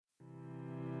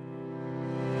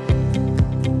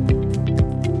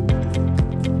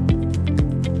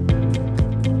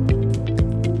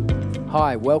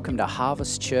Hi, welcome to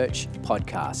Harvest Church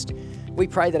Podcast. We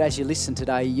pray that as you listen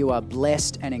today, you are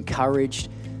blessed and encouraged.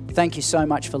 Thank you so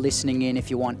much for listening in. If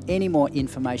you want any more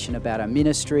information about our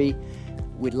ministry,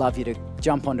 we'd love you to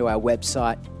jump onto our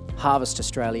website,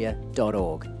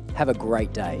 harvestaustralia.org. Have a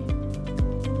great day.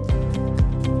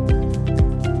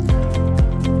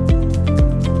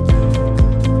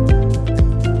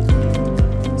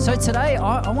 So today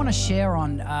I want to share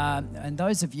on, and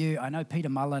those of you, I know Peter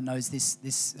Muller knows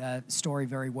this story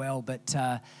very well, but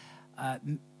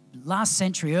early last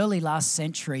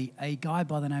century, a guy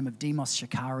by the name of Demos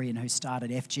Shakarian, who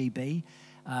started FGB,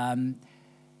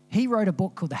 he wrote a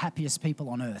book called The Happiest People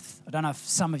on Earth. I don't know if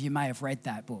some of you may have read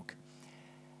that book.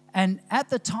 And at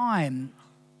the time,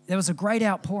 there was a great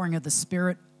outpouring of the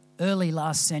Spirit early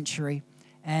last century,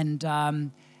 and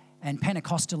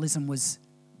Pentecostalism was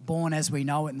born as we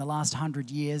know it in the last 100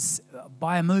 years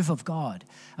by a move of God,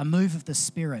 a move of the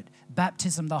Spirit,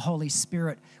 baptism of the Holy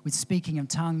Spirit with speaking in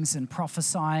tongues and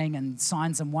prophesying and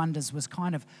signs and wonders was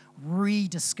kind of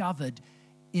rediscovered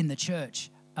in the church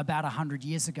about 100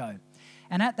 years ago.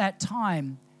 And at that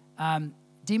time,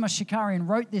 Demos Shakarian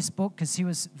wrote this book because he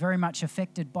was very much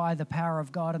affected by the power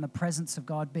of God and the presence of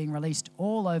God being released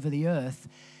all over the earth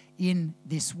in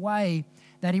this way,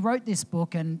 that he wrote this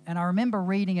book. And I remember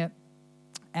reading it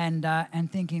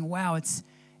and thinking, wow, it's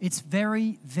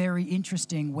very, very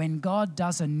interesting when God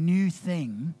does a new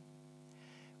thing,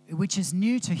 which is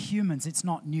new to humans, it's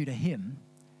not new to him.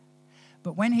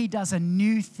 But when he does a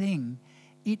new thing,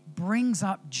 it brings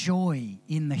up joy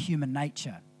in the human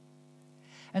nature.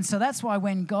 And so that's why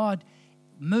when God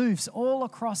moves all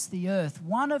across the earth,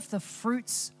 one of the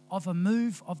fruits of a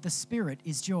move of the Spirit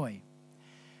is joy.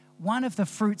 One of the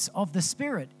fruits of the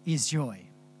Spirit is joy.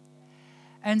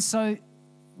 And so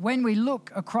when we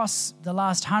look across the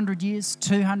last 100 years,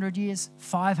 200 years,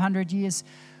 500 years,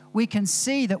 we can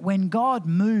see that when God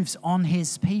moves on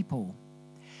his people,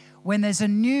 when there's a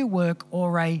new work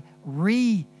or a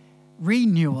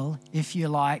renewal, if you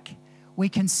like, we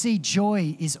can see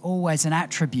joy is always an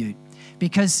attribute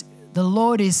because the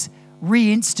Lord is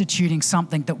reinstituting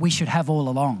something that we should have all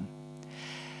along.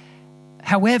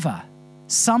 However,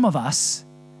 some of us,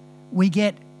 we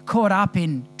get caught up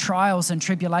in trials and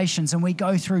tribulations and we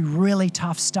go through really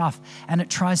tough stuff and it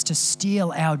tries to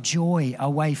steal our joy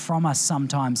away from us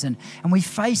sometimes and we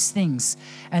face things.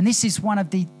 And this is one of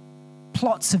the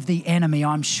plots of the enemy,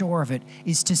 I'm sure of it,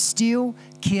 is to steal,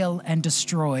 kill and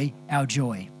destroy our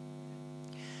joy.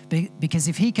 Because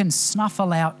if he can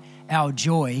snuffle out our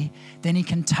joy, then he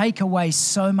can take away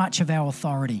so much of our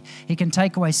authority. He can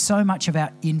take away so much of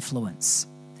our influence.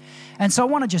 And so I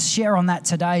want to just share on that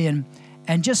today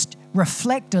and just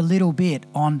reflect a little bit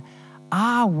on,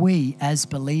 are we as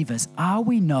believers, are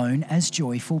we known as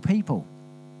joyful people?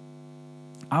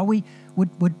 Are we,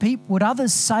 would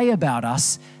others say about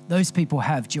us, those people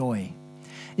have joy?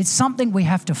 It's something we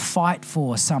have to fight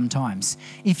for sometimes.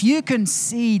 If you can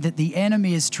see that the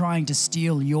enemy is trying to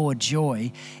steal your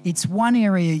joy, it's one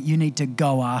area you need to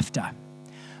go after.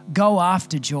 Go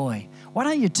after joy. Why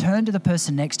don't you turn to the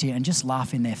person next to you and just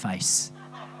laugh in their face?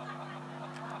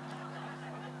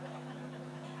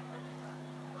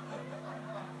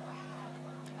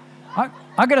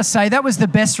 I got to say, that was the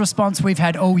best response we've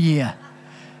had all year.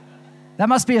 That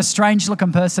must be a strange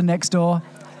looking person next door.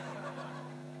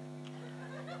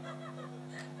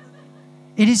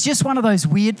 It is just one of those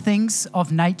weird things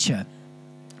of nature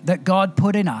that God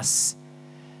put in us,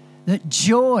 that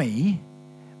joy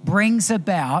brings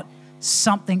about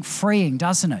something freeing,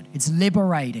 doesn't it? It's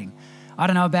liberating. I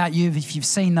don't know about you, if you've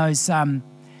seen those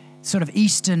sort of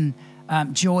Eastern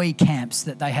joy camps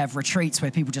that they have, retreats where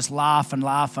people just laugh and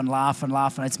laugh and laugh and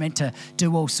laugh, and it's meant to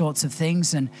do all sorts of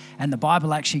things, and the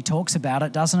Bible actually talks about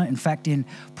it, doesn't it? In fact, in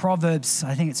Proverbs,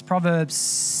 I think it's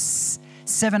Proverbs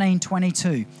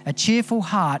 17:22, a cheerful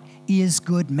heart is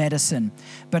good medicine,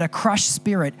 but a crushed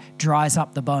spirit dries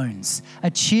up the bones.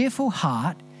 A cheerful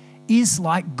heart is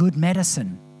like good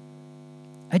medicine.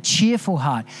 A cheerful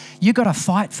heart. You got to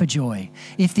fight for joy.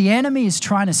 If the enemy is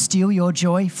trying to steal your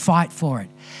joy, fight for it.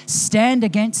 Stand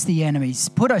against the enemies.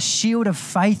 Put a shield of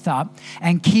faith up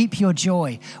and keep your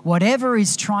joy. Whatever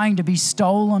is trying to be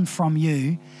stolen from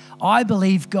you, I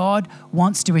believe God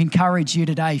wants to encourage you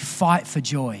today. Fight for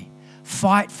joy.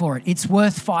 Fight for it. It's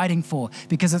worth fighting for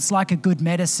because it's like a good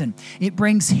medicine. It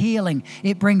brings healing.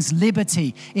 It brings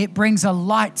liberty. It brings a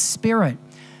light spirit.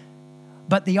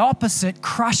 But the opposite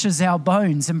crushes our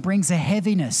bones and brings a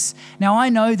heaviness. Now, I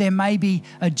know there may be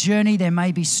a journey, there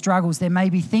may be struggles, there may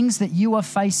be things that you are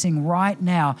facing right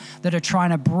now that are trying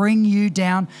to bring you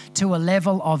down to a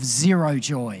level of zero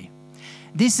joy.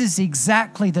 This is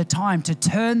exactly the time to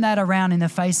turn that around in the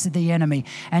face of the enemy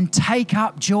and take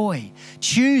up joy.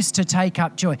 Choose to take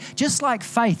up joy. Just like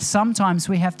faith, sometimes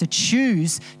we have to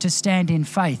choose to stand in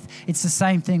faith. It's the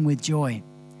same thing with joy.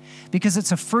 Because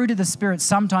it's a fruit of the Spirit,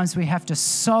 sometimes we have to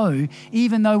sow,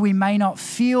 even though we may not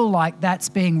feel like that's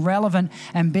being relevant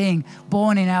and being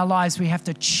born in our lives. We have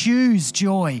to choose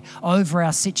joy over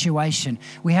our situation.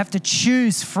 We have to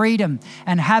choose freedom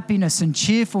and happiness and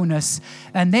cheerfulness.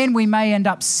 And then we may end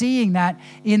up seeing that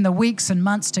in the weeks and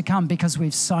months to come because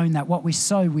we've sown that. What we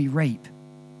sow, we reap.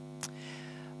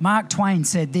 Mark Twain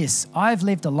said this, "I've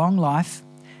lived a long life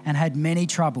and had many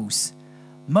troubles,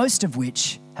 most of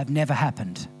which have never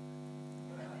happened."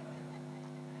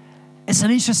 It's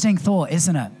an interesting thought,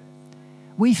 isn't it?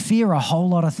 We fear a whole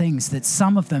lot of things that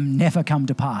some of them never come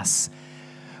to pass.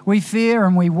 We fear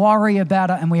and we worry about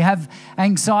it, and we have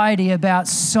anxiety about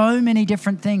so many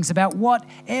different things, about what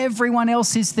everyone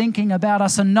else is thinking about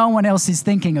us and no one else is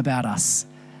thinking about us.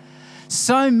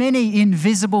 So many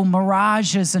invisible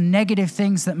mirages and negative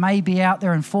things that may be out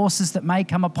there and forces that may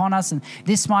come upon us, and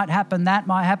this might happen,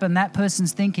 that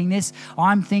person's thinking this,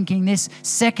 I'm thinking this,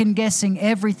 second guessing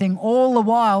everything. All the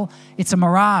while, it's a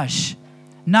mirage.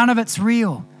 None of it's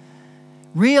real.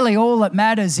 Really, all that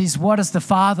matters is, what does the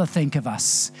Father think of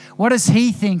us? What is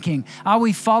He thinking? Are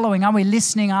we following? Are we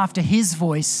listening after His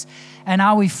voice? And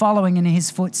are we following in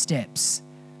His footsteps?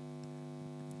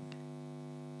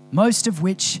 Most of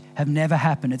which have never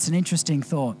happened. It's an interesting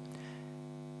thought.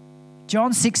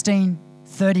 John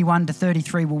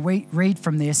 16:31-33, we'll read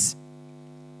from this.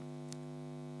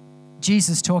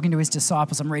 Jesus talking to His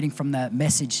disciples. I'm reading from the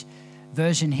Message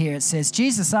version here. It says,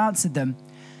 Jesus answered them,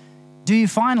 "Do you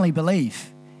finally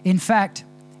believe? In fact,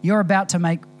 you're about to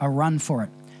make a run for it,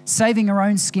 saving your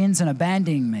own skins and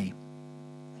abandoning me.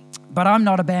 But I'm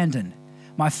not abandoned.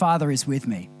 My Father is with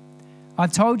me.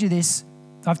 I've told you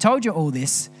all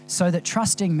this so that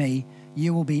trusting me,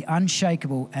 you will be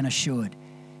unshakable and assured,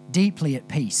 deeply at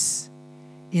peace.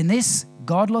 In this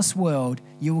godless world,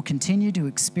 you will continue to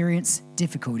experience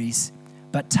difficulties,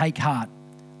 but take heart,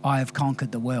 I have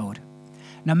conquered the world."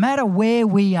 No matter where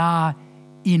we are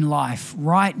in life,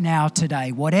 right now,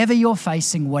 today, whatever you're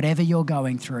facing, whatever you're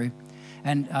going through,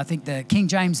 and I think the King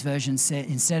James Version said,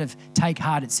 instead of take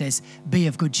heart, it says, be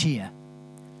of good cheer.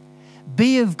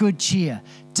 Be of good cheer.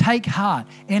 Take heart.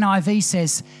 NIV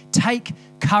says, take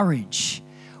courage.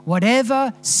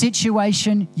 Whatever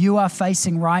situation you are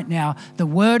facing right now, the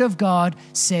Word of God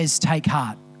says, take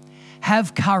heart.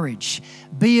 Have courage.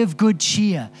 Be of good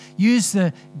cheer. Use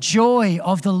the joy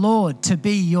of the Lord to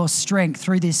be your strength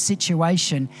through this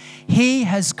situation. He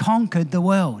has conquered the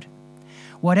world.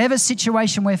 Whatever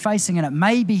situation we're facing, and it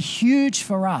may be huge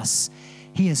for us,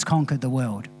 He has conquered the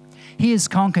world. He has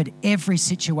conquered every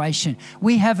situation.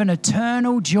 We have an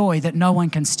eternal joy that no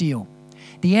one can steal.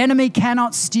 The enemy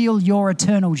cannot steal your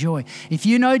eternal joy. If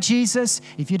you know Jesus,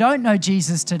 if you don't know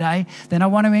Jesus today, then I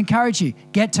want to encourage you,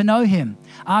 get to know Him.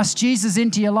 Ask Jesus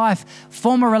into your life,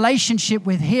 form a relationship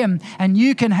with Him, and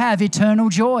you can have eternal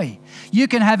joy. You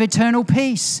can have eternal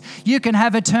peace. You can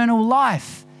have eternal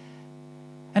life.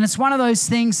 And it's one of those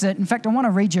things that, in fact, I want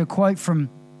to read you a quote from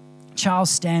Charles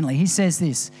Stanley. He says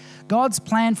this, God's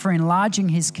plan for enlarging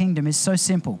His kingdom is so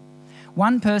simple.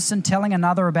 One person telling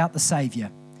another about the Savior.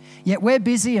 Yet we're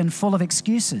busy and full of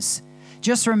excuses.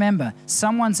 Just remember,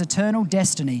 someone's eternal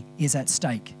destiny is at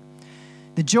stake.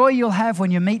 The joy you'll have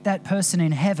when you meet that person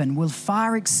in heaven will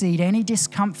far exceed any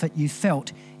discomfort you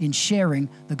felt in sharing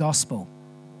the gospel.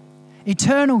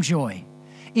 Eternal joy,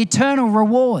 eternal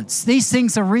rewards. These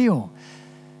things are real.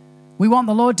 We want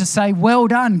the Lord to say, well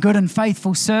done, good and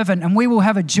faithful servant, and we will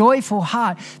have a joyful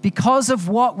heart because of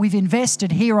what we've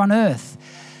invested here on earth.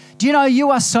 Do you know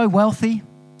you are so wealthy?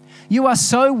 You are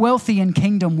so wealthy in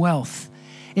kingdom wealth.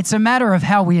 It's a matter of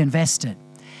how we invest it.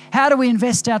 How do we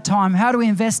invest our time? How do we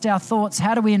invest our thoughts?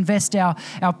 How do we invest our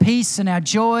peace and our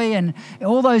joy and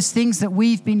all those things that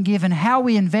we've been given? How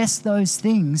we invest those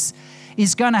things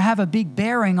is going to have a big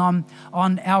bearing on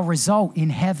our result in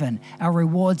heaven, our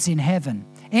rewards in heaven.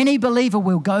 Any believer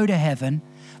will go to heaven,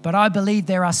 but I believe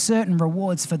there are certain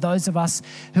rewards for those of us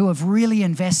who have really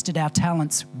invested our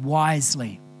talents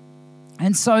wisely.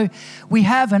 And so we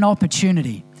have an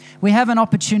opportunity. We have an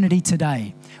opportunity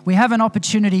today. We have an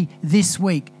opportunity this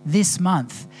week, this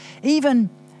month, even,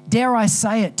 dare I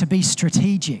say it, to be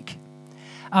strategic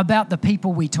about the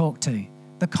people we talk to,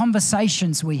 the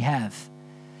conversations we have.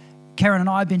 Karen and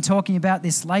I have been talking about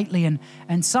this lately,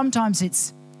 and sometimes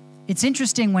it's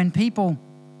interesting when people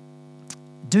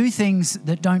do things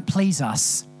that don't please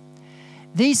us.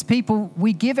 These people,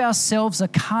 we give ourselves a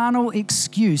carnal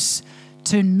excuse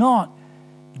to not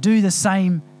do the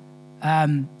same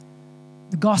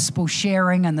the gospel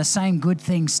sharing and the same good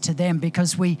things to them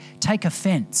because we take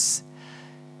offense.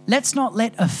 Let's not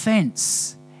let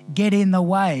offense get in the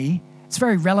way. It's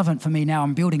very relevant for me now.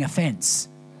 I'm building a fence.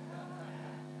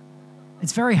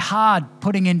 It's very hard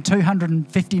putting in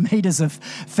 250 meters of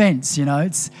fence,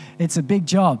 it's a big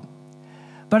job.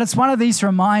 But it's one of these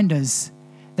reminders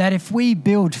that if we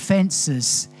build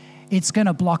fences, it's going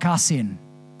to block us in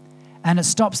and it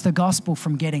stops the gospel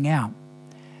from getting out.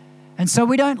 And so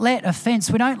we don't let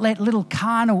little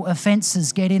carnal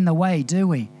offenses get in the way, do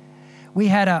we? We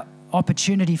had an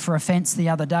opportunity for offense the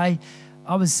other day.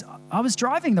 I was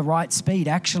driving the right speed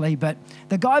actually, but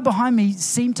the guy behind me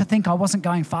seemed to think I wasn't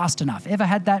going fast enough. Ever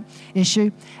had that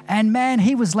issue? And man,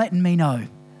 he was letting me know.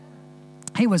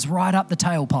 He was right up the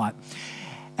tailpipe.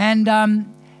 And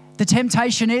the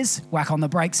temptation is whack on the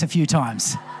brakes a few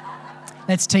times.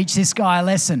 Let's teach this guy a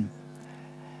lesson.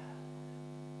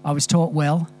 I was taught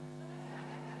well.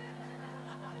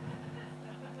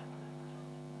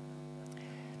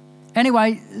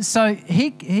 Anyway, so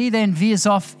he then veers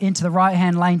off into the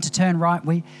right-hand lane to turn right.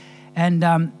 We end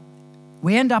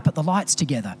up at the lights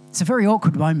together. It's a very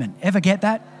awkward moment. Ever get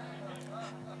that?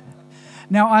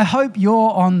 Now, I hope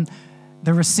you're on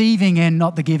the receiving end,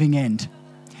 not the giving end.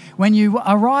 When you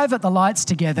arrive at the lights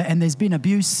together and there's been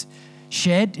abuse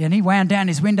shed and he wound down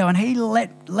his window and he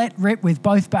let rip with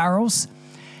both barrels,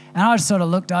 and I just sort of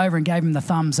looked over and gave him the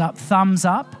thumbs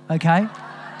up, okay?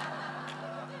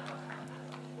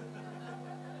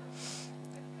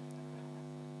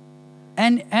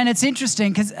 And it's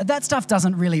interesting because that stuff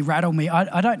doesn't really rattle me.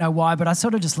 I don't know why, but I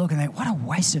sort of just look and think, what a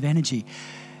waste of energy.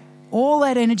 All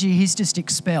that energy he's just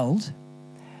expelled.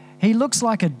 He looks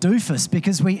like a doofus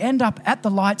because we end up at the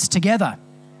lights together.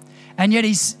 And yet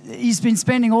he's been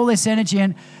spending all this energy.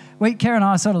 And Karen and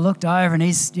I sort of looked over and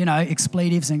he's,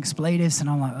 expletives. And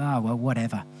I'm like, oh, well,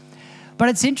 whatever. But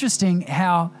it's interesting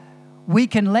how we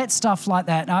can let stuff like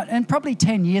that. And probably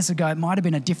 10 years ago, it might have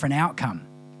been a different outcome.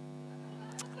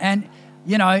 And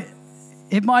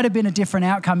it might have been a different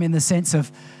outcome in the sense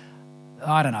of,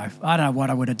 I don't know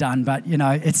what I would have done, but,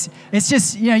 it's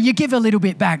just, you give a little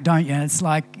bit back, don't you? It's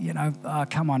like, oh,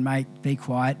 come on, mate, be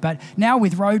quiet. But now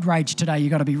with road rage today,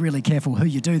 you've got to be really careful who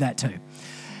you do that to.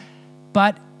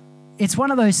 But it's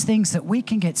one of those things that we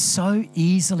can get so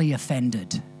easily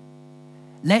offended.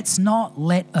 Let's not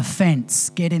let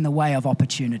offense get in the way of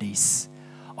opportunities.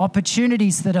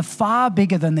 Opportunities that are far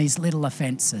bigger than these little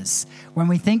offenses. When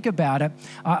we think about it,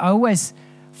 I always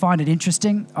find it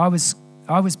interesting. I was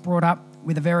brought up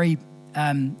with a very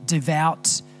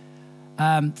devout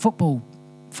football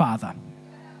father.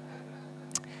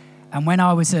 And when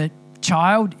I was a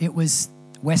child, it was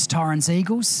West Torrens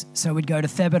Eagles. So we'd go to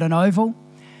Thebarton Oval.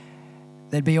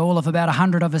 There'd be all of about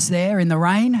 100 of us there in the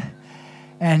rain.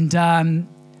 And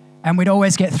we'd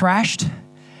always get thrashed.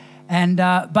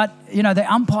 But the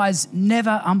umpires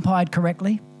never umpired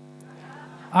correctly.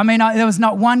 I mean, there was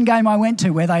not one game I went to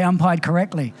where they umpired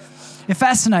correctly. It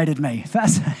fascinated me.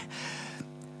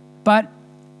 But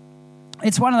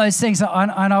it's one of those things.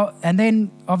 And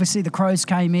then obviously the Crows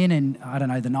came in I don't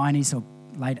know, the 90s or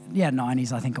late,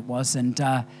 90s I think it was, and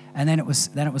then it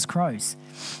was Crows.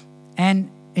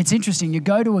 And it's interesting. You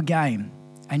go to a game.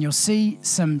 And you'll see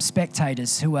some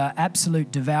spectators who are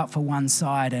absolute devout for one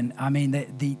side. And I mean,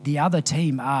 the other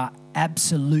team are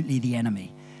absolutely the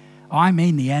enemy. I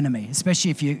mean the enemy,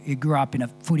 especially if you grew up in a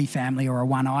footy family or a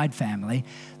one-eyed family.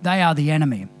 They are the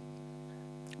enemy.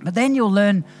 But then you'll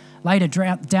learn later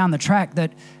down the track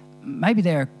that maybe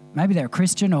they're a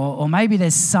Christian or maybe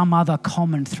there's some other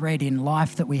common thread in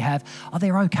life that we have. Oh,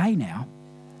 they're okay now.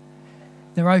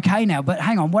 They're okay now, but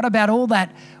hang on, what about all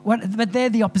that? But they're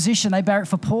the opposition, they barrack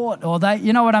for Port, or they,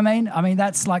 you know what I mean? I mean,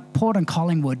 that's like Port and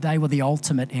Collingwood, they were the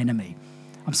ultimate enemy.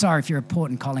 I'm sorry if you're a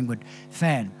Port and Collingwood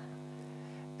fan.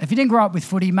 If you didn't grow up with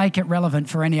footy, make it relevant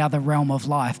for any other realm of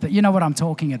life, but you know what I'm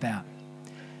talking about.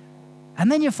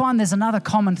 And then you find there's another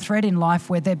common thread in life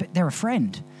where they're a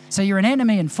friend. So you're an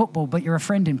enemy in football, but you're a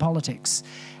friend in politics.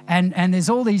 And there's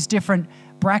all these different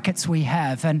brackets we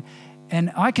have, and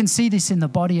I can see this in the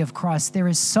body of Christ. There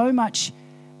is so much,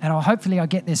 and hopefully I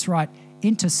get this right,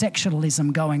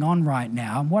 intersectionalism going on right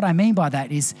now. And what I mean by that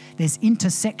is there's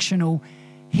intersectional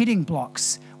hitting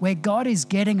blocks where God is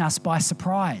getting us by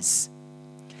surprise,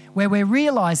 where we're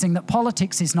realizing that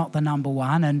politics is not the number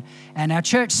one, and our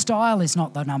church style is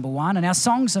not the number one, and our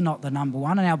songs are not the number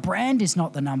one, and our brand is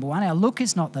not the number one, our look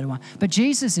is not the one, but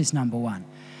Jesus is number one.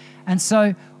 And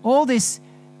so all this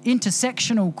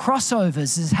intersectional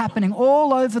crossovers is happening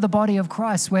all over the body of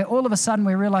Christ, where all of a sudden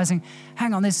we're realizing,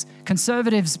 hang on, there's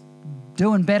conservatives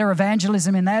doing better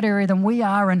evangelism in that area than we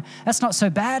are, and that's not so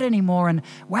bad anymore. And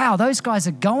wow, those guys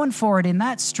are going for it in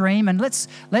that stream, and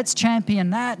let's champion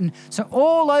that. And so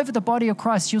all over the body of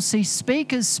Christ, you'll see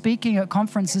speakers speaking at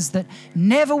conferences that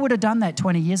never would have done that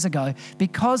 20 years ago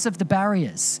because of the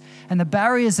barriers. And the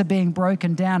barriers are being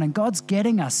broken down, and God's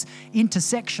getting us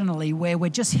intersectionally where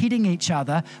we're just hitting each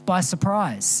other by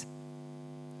surprise.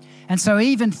 And so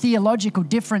even theological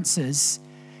differences,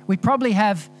 we probably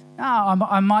have,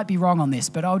 I might be wrong on this,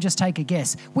 but I'll just take a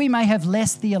guess. We may have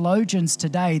less theologians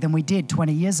today than we did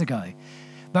 20 years ago,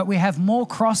 but we have more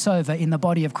crossover in the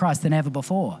body of Christ than ever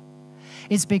before.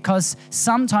 It's because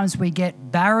sometimes we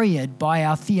get barriered by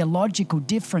our theological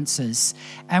differences,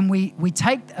 and we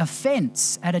take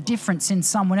offense at a difference in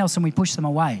someone else and we push them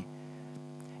away.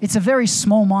 It's a very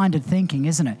small-minded thinking,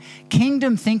 isn't it?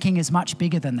 Kingdom thinking is much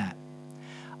bigger than that.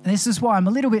 And this is why I'm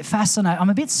a little bit fascinated. I'm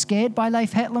a bit scared by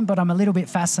Leif Hetland, but I'm a little bit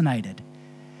fascinated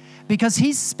because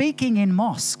he's speaking in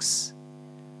mosques.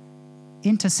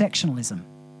 Intersectionalism.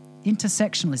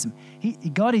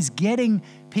 God is getting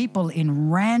people in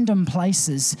random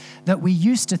places that we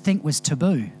used to think was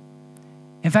taboo.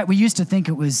 In fact, we used to think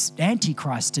it was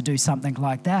antichrist to do something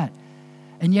like that.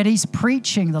 And yet he's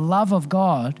preaching the love of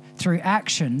God through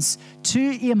actions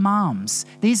to imams.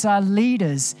 These are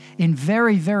leaders in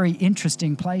very, very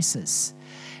interesting places.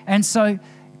 And so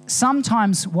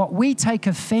sometimes what we take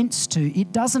offense to,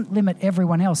 it doesn't limit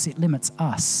everyone else, it limits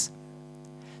us.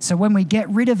 So when we get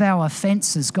rid of our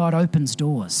offenses, God opens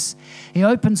doors. He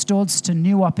opens doors to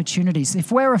new opportunities.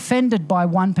 If we're offended by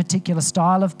one particular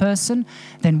style of person,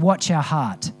 then watch our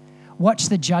heart. Watch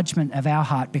the judgment of our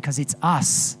heart, because it's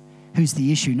us who's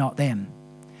the issue, not them.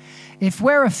 If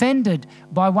we're offended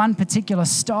by one particular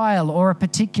style or a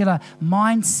particular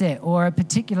mindset or a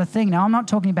particular thing, now I'm not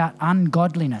talking about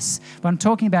ungodliness, but I'm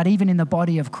talking about even in the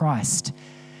body of Christ,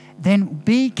 then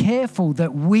be careful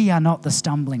that we are not the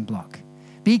stumbling block.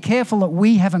 Be careful that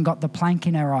we haven't got the plank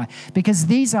in our eye, because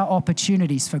these are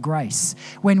opportunities for grace.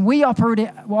 When we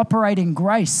operate in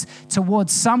grace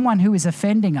towards someone who is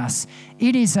offending us,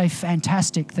 it is a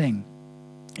fantastic thing.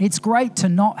 It's great to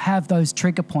not have those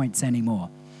trigger points anymore.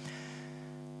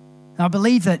 I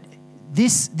believe that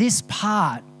this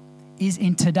part is,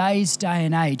 in today's day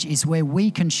and age, is where we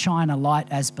can shine a light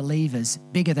as believers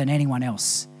bigger than anyone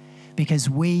else, because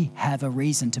we have a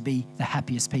reason to be the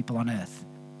happiest people on earth.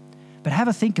 But have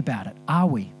a think about it. Are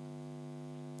we?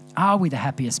 Are we the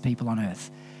happiest people on earth?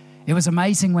 It was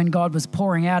amazing when God was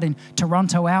pouring out in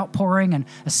Toronto, outpouring, and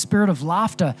a spirit of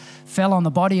laughter fell on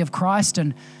the body of Christ,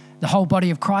 and the whole body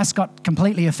of Christ got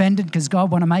completely offended because God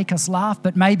wanted to make us laugh,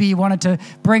 but maybe he wanted to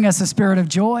bring us a spirit of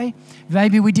joy.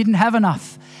 Maybe we didn't have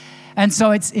enough. And so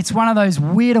it's one of those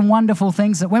weird and wonderful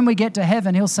things that when we get to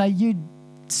heaven, he'll say, "You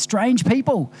strange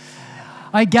people,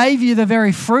 I gave you the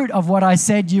very fruit of what I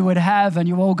said you would have, and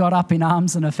you all got up in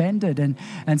arms and offended."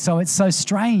 And so it's so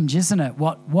strange, isn't it,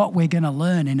 what we're going to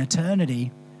learn in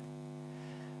eternity.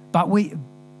 But we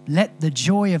let the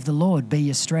joy of the Lord be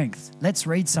your strength. Let's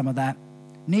read some of that.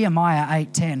 Nehemiah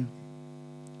 8:10.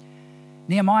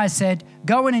 Nehemiah said,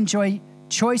 "Go and enjoy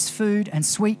choice food and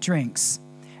sweet drinks,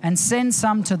 and send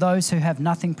some to those who have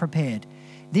nothing prepared.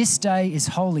 This day is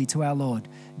holy to our Lord.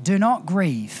 Do not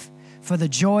grieve, for the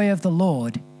joy of the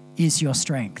Lord is your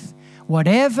strength."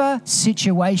 Whatever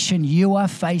situation you are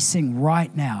facing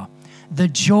right now, the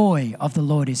joy of the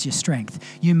Lord is your strength.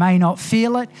 You may not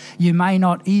feel it. You may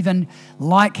not even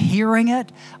like hearing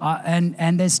it.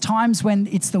 And there's times when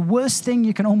it's the worst thing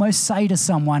you can almost say to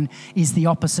someone is the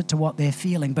opposite to what they're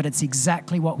feeling, but it's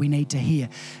exactly what we need to hear.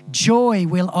 Joy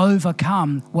will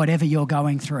overcome whatever you're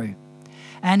going through.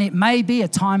 And it may be a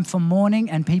time for mourning,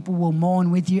 and people will mourn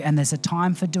with you, and there's a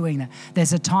time for doing that.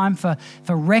 There's a time for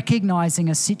recognizing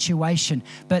a situation,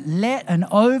 but let an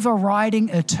overriding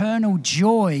eternal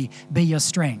joy be your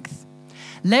strength.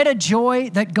 Let a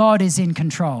joy that God is in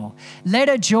control. Let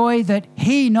a joy that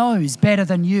he knows better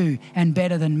than you and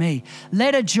better than me.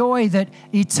 Let a joy that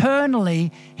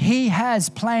eternally he has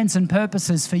plans and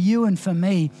purposes for you and for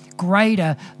me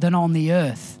greater than on the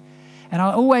earth. And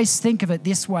I always think of it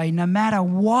this way: no matter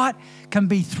what can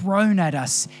be thrown at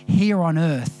us here on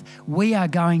earth, we are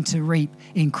going to reap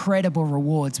incredible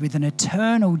rewards with an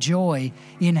eternal joy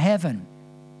in heaven.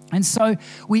 And so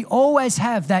we always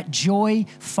have that joy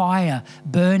fire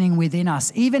burning within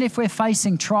us. Even if we're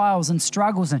facing trials and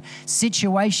struggles and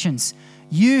situations,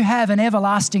 you have an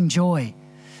everlasting joy.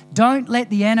 Don't let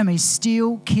the enemy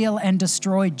steal, kill, and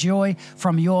destroy joy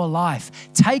from your life.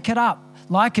 Take it up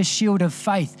like a shield of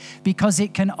faith, because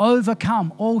it can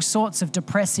overcome all sorts of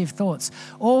depressive thoughts,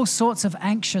 all sorts of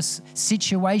anxious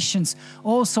situations,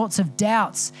 all sorts of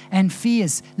doubts and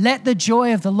fears. Let the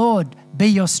joy of the Lord be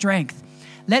your strength.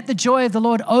 Let the joy of the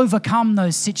Lord overcome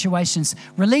those situations.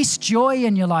 Release joy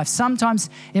in your life. Sometimes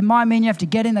it might mean you have to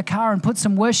get in the car and put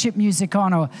some worship music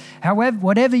on, or however,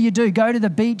 whatever you do, go to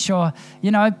the beach or,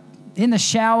 in the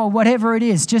shower, whatever it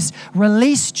is. Just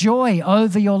release joy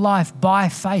over your life by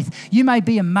faith. You may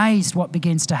be amazed what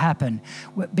begins to happen,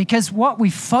 because what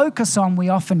we focus on, we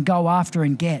often go after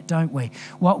and get, don't we?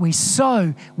 What we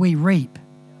sow, we reap.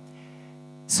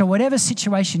 So whatever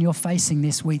situation you're facing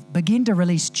this week, begin to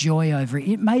release joy over it.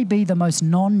 It may be the most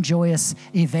non-joyous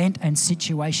event and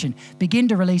situation. Begin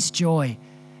to release joy,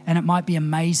 and it might be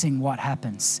amazing what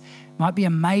happens. Might be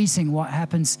amazing what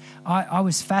happens. I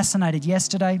was fascinated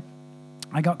yesterday.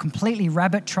 I got completely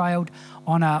rabbit trailed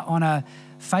on a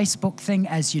Facebook thing,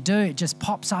 as you do. It just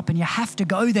pops up and you have to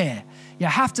go there. You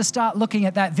have to start looking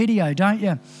at that video, don't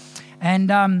you? And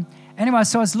anyway,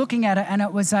 so I was looking at it, and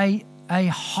it was a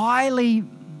highly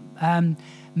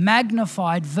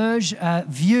magnified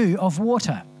view of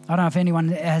water. I don't know if anyone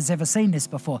has ever seen this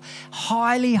before.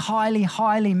 Highly, highly,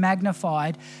 highly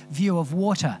magnified view of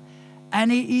water.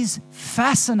 And it is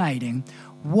fascinating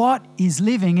what is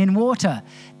living in water.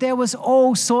 There was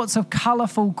all sorts of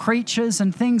colourful creatures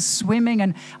and things swimming.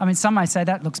 And I mean, some may say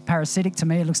that looks parasitic to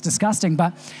me. It looks disgusting.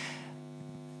 But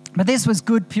this was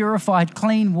good, purified,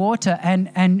 clean water.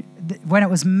 And when it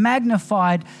was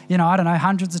magnified, I don't know,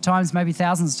 hundreds of times, maybe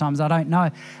thousands of times, I don't know.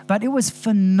 But it was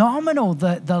phenomenal,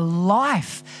 the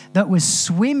life that was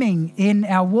swimming in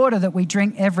our water that we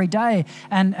drink every day.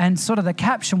 And sort of the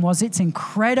caption was, it's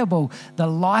incredible, the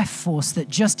life force that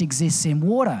just exists in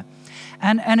water.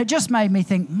 And it just made me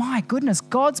think, my goodness,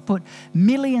 God's put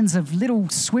millions of little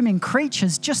swimming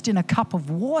creatures just in a cup of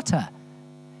water.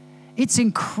 It's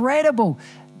incredible,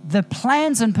 the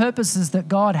plans and purposes that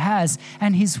God has.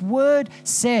 And his word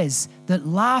says that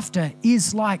laughter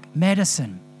is like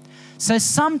medicine. So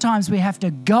sometimes we have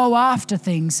to go after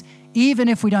things even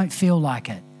if we don't feel like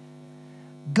it.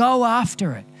 Go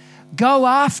after it. Go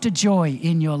after joy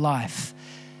in your life.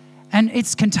 And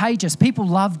it's contagious. People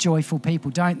love joyful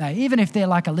people, don't they? Even if they're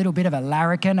like a little bit of a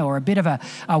larrikin or a bit of a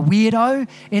weirdo,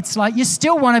 it's like you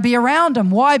still want to be around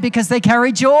them. Why? Because they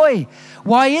carry joy.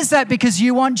 Why is that? Because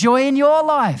you want joy in your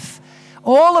life.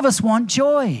 All of us want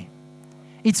joy.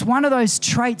 It's one of those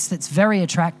traits that's very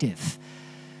attractive.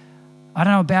 I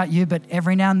don't know about you, but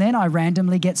every now and then I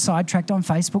randomly get sidetracked on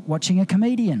Facebook watching a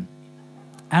comedian.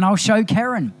 And I'll show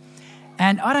Karen.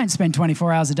 And I don't spend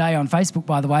 24 hours a day on Facebook,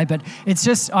 by the way, but it's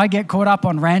just I get caught up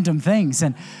on random things.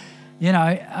 And,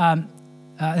 I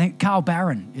think Carl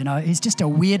Barron, he's just a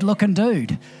weird-looking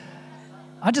dude.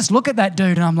 I just look at that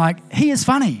dude and I'm like, he is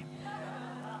funny.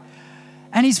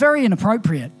 And he's very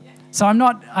inappropriate. So I'm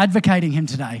not advocating him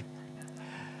today.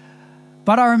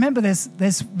 But I remember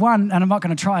there's one, and I'm not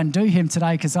going to try and do him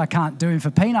today because I can't do him for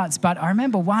peanuts, but I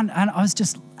remember one, and I was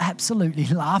just absolutely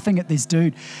laughing at this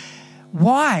dude.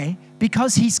 Why?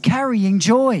 Because he's carrying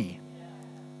joy.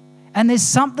 And there's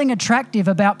something attractive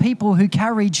about people who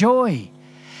carry joy.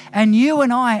 And you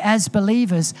and I, as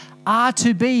believers, are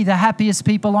to be the happiest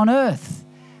people on earth.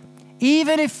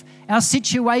 Even if our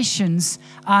situations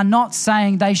are not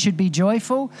saying they should be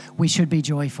joyful, we should be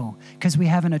joyful because we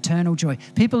have an eternal joy.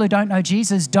 People who don't know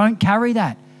Jesus don't carry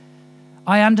that.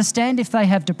 I understand if they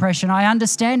have depression. I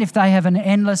understand if they have an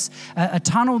endless, a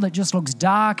tunnel that just looks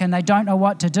dark and they don't know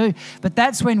what to do. But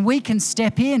that's when we can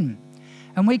step in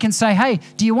and we can say, hey,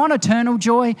 do you want eternal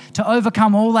joy to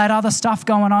overcome all that other stuff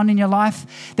going on in your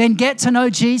life? Then get to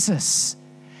know Jesus.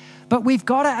 But we've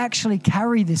got to actually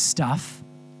carry this stuff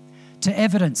to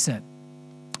evidence it.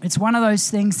 It's one of those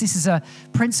things, this is a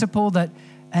principle that,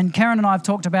 and Karen and I have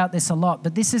talked about this a lot,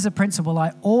 but this is a principle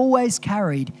I always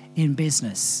carried in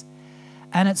business.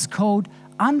 And it's called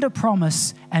under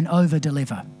promise and over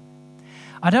deliver.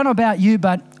 I don't know about you,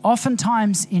 but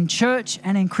oftentimes in church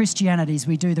and in Christianities,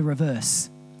 we do the reverse.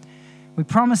 We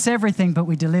promise everything, but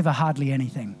we deliver hardly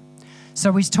anything. So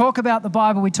we talk about the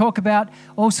Bible, we talk about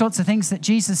all sorts of things that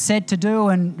Jesus said to do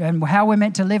and how we're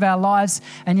meant to live our lives,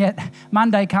 and yet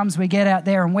Monday comes, we get out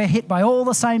there and we're hit by all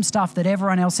the same stuff that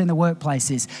everyone else in the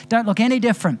workplace is. Don't look any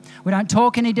different. We don't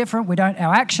talk any different.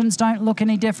 Our actions don't look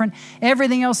any different.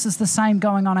 Everything else is the same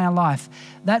going on in our life.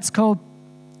 That's called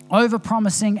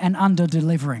over-promising and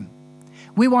under-delivering.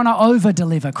 We want to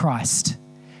over-deliver Christ.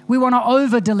 We want to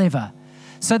over-deliver.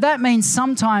 So that means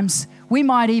sometimes we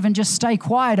might even just stay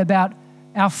quiet about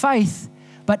our faith,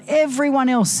 but everyone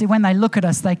else, when they look at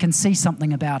us, they can see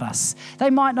something about us. They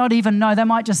might not even know. They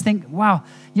might just think, wow,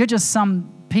 you're just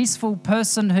some peaceful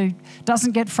person who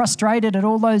doesn't get frustrated at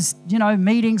all those,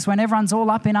 meetings when everyone's all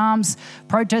up in arms,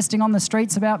 protesting on the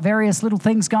streets about various little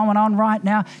things going on right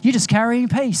now. You're just carrying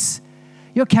peace.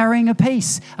 You're carrying a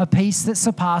peace that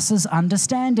surpasses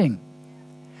understanding.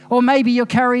 Or maybe you're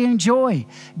carrying joy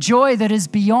that is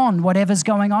beyond whatever's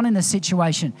going on in the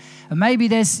situation. And maybe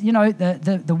there's,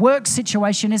 the work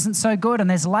situation isn't so good and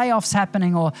there's layoffs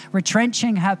happening or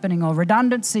retrenching happening or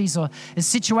redundancies or a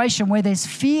situation where there's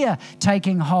fear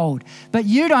taking hold. But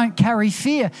you don't carry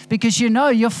fear because you know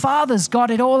your Father's got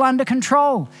it all under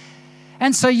control.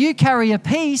 And so you carry a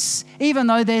peace even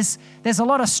though there's a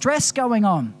lot of stress going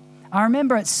on. I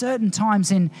remember at certain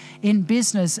times in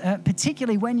business,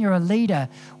 particularly when you're a leader,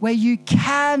 where you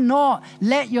cannot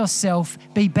let yourself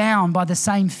be bound by the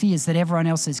same fears that everyone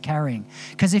else is carrying.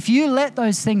 Because if you let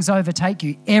those things overtake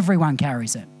you, everyone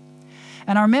carries it.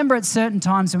 And I remember at certain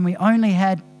times when we only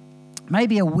had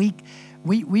maybe a week,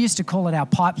 we used to call it our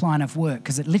pipeline of work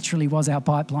because it literally was our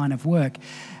pipeline of work.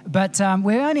 But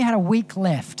we only had a week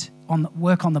left on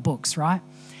work on the books, right?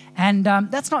 And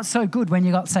that's not so good when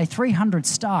you've got, say, 300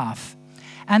 staff.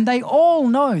 And they all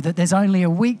know that there's only a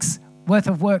week's worth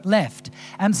of work left.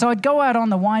 And so I'd go out on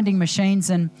the winding machines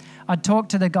and I'd talk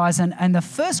to the guys. And the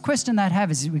first question they'd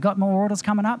have is, we got more orders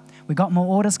coming up? We got more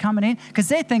orders coming in? Because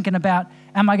they're thinking about,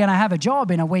 am I going to have a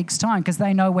job in a week's time? Because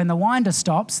they know when the winder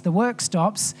stops, the work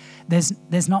stops,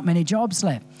 there's not many jobs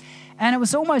left. And it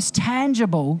was almost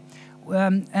tangible.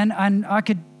 And I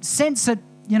could sense it,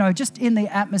 just in the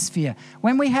atmosphere.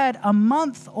 When we had a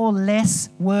month or less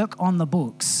work on the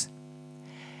books,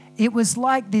 it was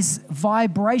like this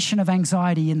vibration of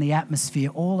anxiety in the atmosphere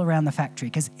all around the factory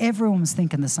because everyone was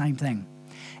thinking the same thing.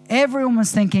 Everyone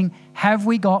was thinking, have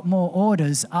we got more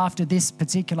orders after this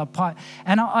particular pipe?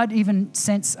 And I'd even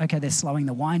sense, okay, they're slowing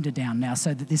the winder down now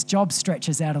so that this job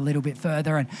stretches out a little bit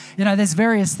further. And, there's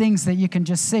various things that you can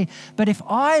just see. But if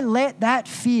I let that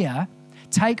fear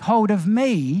take hold of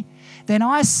me, then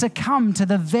I succumb to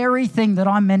the very thing that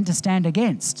I'm meant to stand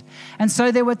against. And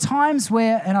so there were times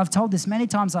where, and I've told this many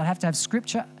times, I'd have to have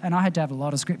scripture, and I had to have a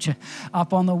lot of scripture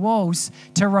up on the walls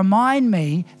to remind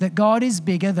me that God is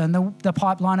bigger than the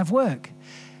pipeline of work.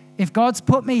 If God's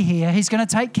put me here, He's going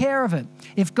to take care of it.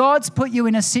 If God's put you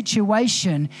in a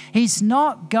situation, He's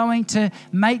not going to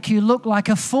make you look like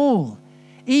a fool,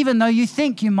 even though you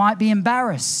think you might be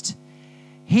embarrassed.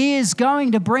 He is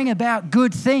going to bring about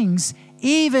good things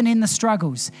even in the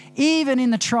struggles, even in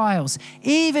the trials,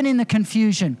 even in the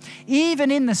confusion,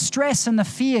 even in the stress and the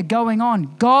fear going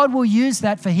on. God will use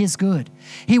that for His good.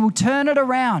 He will turn it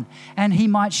around and He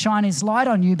might shine His light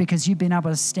on you because you've been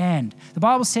able to stand. The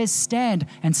Bible says stand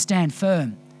and stand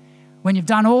firm. When you've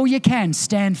done all you can,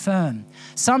 stand firm.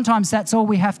 Sometimes that's all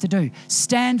we have to do.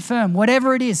 Stand firm,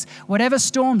 whatever it is, whatever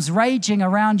storm's raging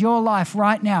around your life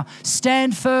right now,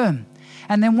 stand firm.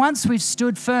 And then once we've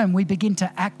stood firm, we begin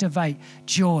to activate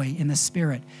joy in the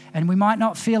spirit. And we might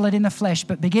not feel it in the flesh,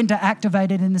 but begin to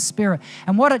activate it in the spirit.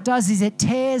 And what it does is it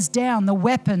tears down the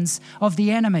weapons of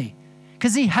the enemy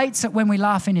because he hates it when we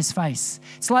laugh in his face.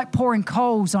 It's like pouring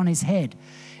coals on his head.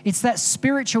 It's that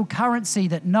spiritual currency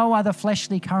that no other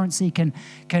fleshly currency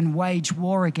can wage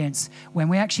war against when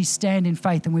we actually stand in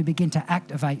faith and we begin to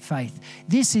activate faith.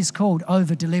 This is called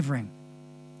over-delivering.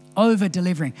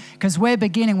 Over-delivering, because we're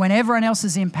beginning when everyone else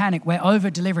is in panic, we're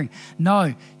over-delivering.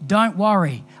 No, don't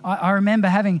worry. I remember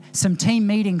having some team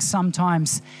meetings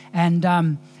sometimes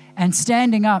and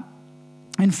standing up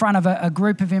in front of a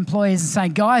group of employees and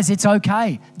saying, guys, it's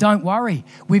okay. Don't worry.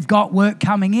 We've got work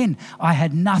coming in. I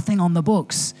had nothing on the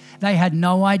books. They had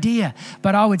no idea.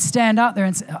 But I would stand up there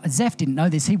and say, Zeph didn't know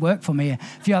this. He worked for me. A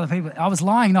few other people. I was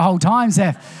lying the whole time,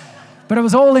 Zeph. But it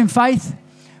was all in faith.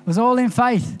 It was all in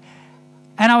faith.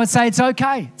 And I would say, it's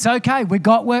okay. It's okay. We've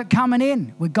got work coming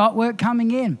in. We've got work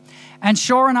coming in. And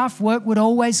sure enough, work would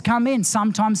always come in.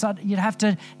 Sometimes you'd have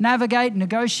to navigate,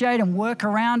 negotiate, and work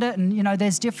around it. And,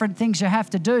 there's different things you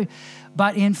have to do.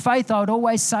 But in faith, I would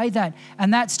always say that.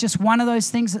 And that's just one of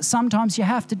those things that sometimes you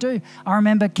have to do. I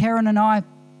remember Karen and I,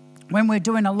 when we're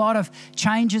doing a lot of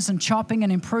changes and chopping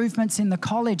and improvements in the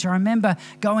college, I remember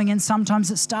going in sometimes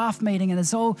at staff meeting and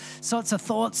there's all sorts of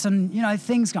thoughts and,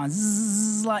 things going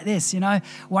zzz, like this,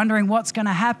 wondering what's going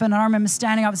to happen. And I remember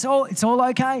standing up and saying, it's all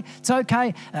okay. It's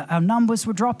okay. Our numbers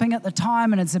were dropping at the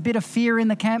time and it's a bit of fear in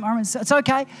the camp. I remember, it's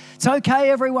okay. It's okay,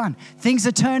 everyone. Things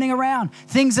are turning around.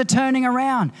 Things are turning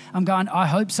around. I'm going, I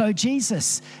hope so,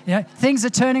 Jesus. Things are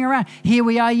turning around. Here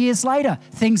we are years later.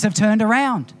 Things have turned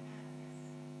around.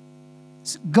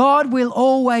 God will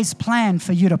always plan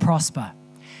for you to prosper.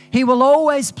 He will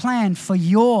always plan for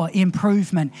your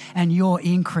improvement and your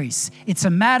increase. It's a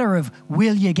matter of,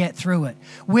 will you get through it?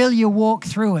 Will you walk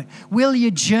through it? Will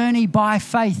you journey by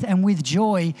faith and with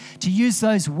joy to use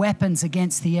those weapons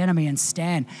against the enemy and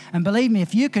stand? And believe me,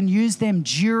 if you can use them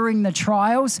during the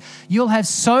trials, you'll have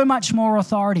so much more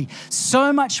authority,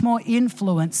 so much more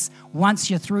influence once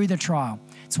you're through the trial.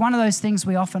 It's one of those things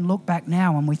we often look back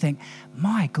now and we think,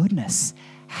 my goodness,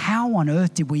 how on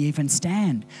earth did we even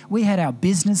stand? We had our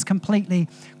business completely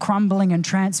crumbling and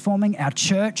transforming, our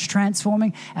church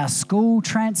transforming, our school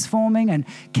transforming, and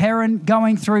Karen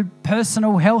going through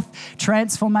personal health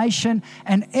transformation.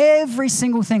 And every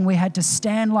single thing, we had to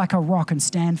stand like a rock and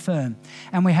stand firm.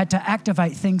 And we had to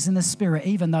activate things in the spirit,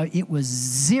 even though it was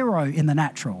zero in the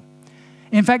natural.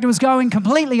 In fact, it was going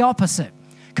completely opposite.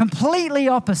 Completely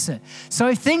opposite. So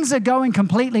if things are going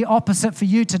completely opposite for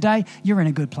you today, you're in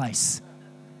a good place.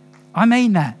 I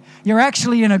mean that. You're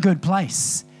actually in a good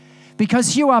place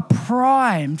because you are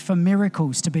primed for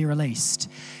miracles to be released.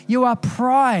 You are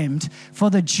primed for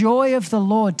the joy of the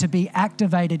Lord to be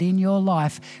activated in your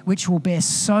life, which will bear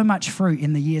so much fruit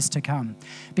in the years to come.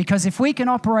 Because if we can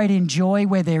operate in joy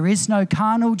where there is no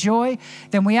carnal joy,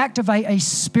 then we activate a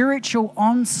spiritual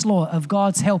onslaught of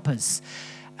God's helpers.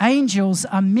 Angels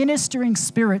are ministering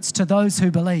spirits to those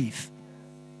who believe.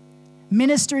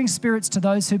 Ministering spirits to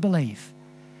those who believe.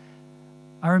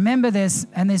 I remember there's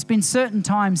been certain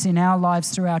times in our lives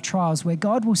through our trials where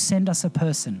God will send us a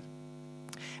person.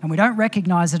 And we don't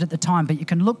recognize it at the time, but you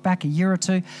can look back a year or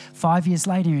two, 5 years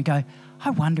later, and you go, I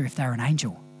wonder if they're an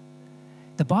angel.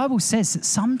 The Bible says that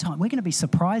sometimes we're going to be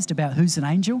surprised about who's an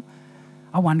angel.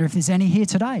 I wonder if there's any here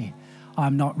today.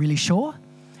 I'm not really sure,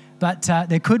 but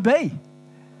there could be.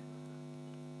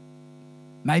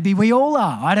 Maybe we all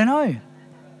are. I don't know.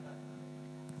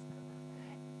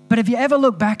 But if you ever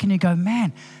look back and you go,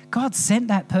 man, God sent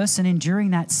that person in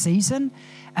during that season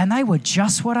and they were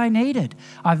just what I needed.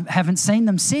 I haven't seen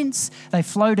them since. They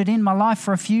floated in my life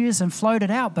for a few years and floated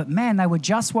out, but man, they were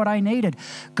just what I needed.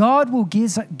 God will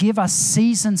give us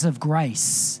seasons of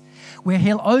grace where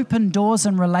he'll open doors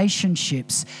and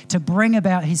relationships to bring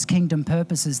about his kingdom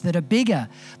purposes that are bigger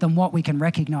than what we can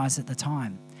recognize at the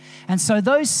time. And so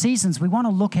those seasons we want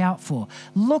to look out for.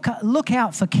 Look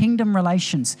out for kingdom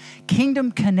relations,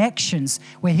 kingdom connections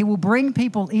where he will bring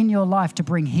people in your life to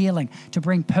bring healing, to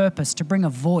bring purpose, to bring a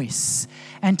voice,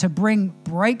 and to bring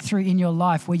breakthrough in your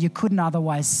life where you couldn't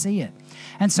otherwise see it.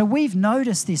 And so we've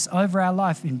noticed this over our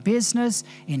life in business,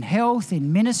 in health,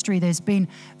 in ministry. There's been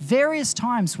various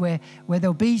times where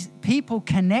there'll be people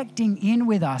connecting in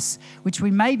with us, which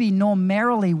we maybe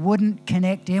normally wouldn't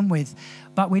connect in with.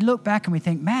 But we look back and we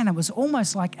think, man, it was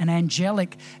almost like an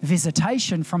angelic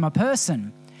visitation from a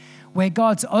person where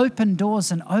God's opened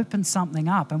doors and opened something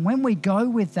up. And when we go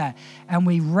with that and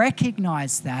we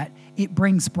recognize that, it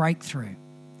brings breakthrough.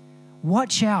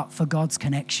 Watch out for God's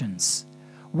connections.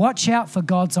 Watch out for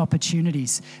God's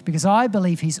opportunities because I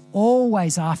believe he's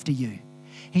always after you.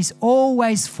 He's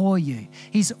always for you.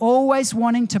 He's always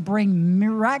wanting to bring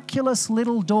miraculous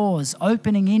little doors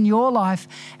opening in your life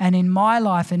and in my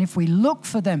life. And if we look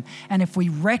for them and if we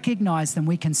recognize them,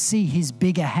 we can see his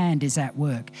bigger hand is at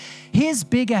work. His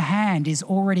bigger hand is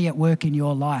already at work in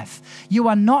your life. You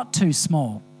are not too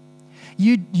small.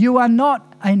 You are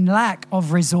not in lack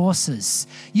of resources.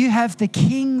 You have the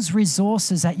King's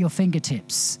resources at your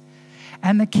fingertips.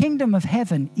 And the kingdom of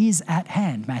heaven is at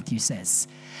hand, Matthew says.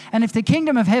 And if the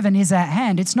kingdom of heaven is at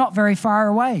hand, it's not very far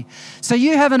away. So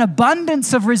you have an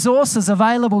abundance of resources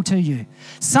available to you.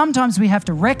 Sometimes we have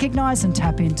to recognize and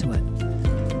tap into it.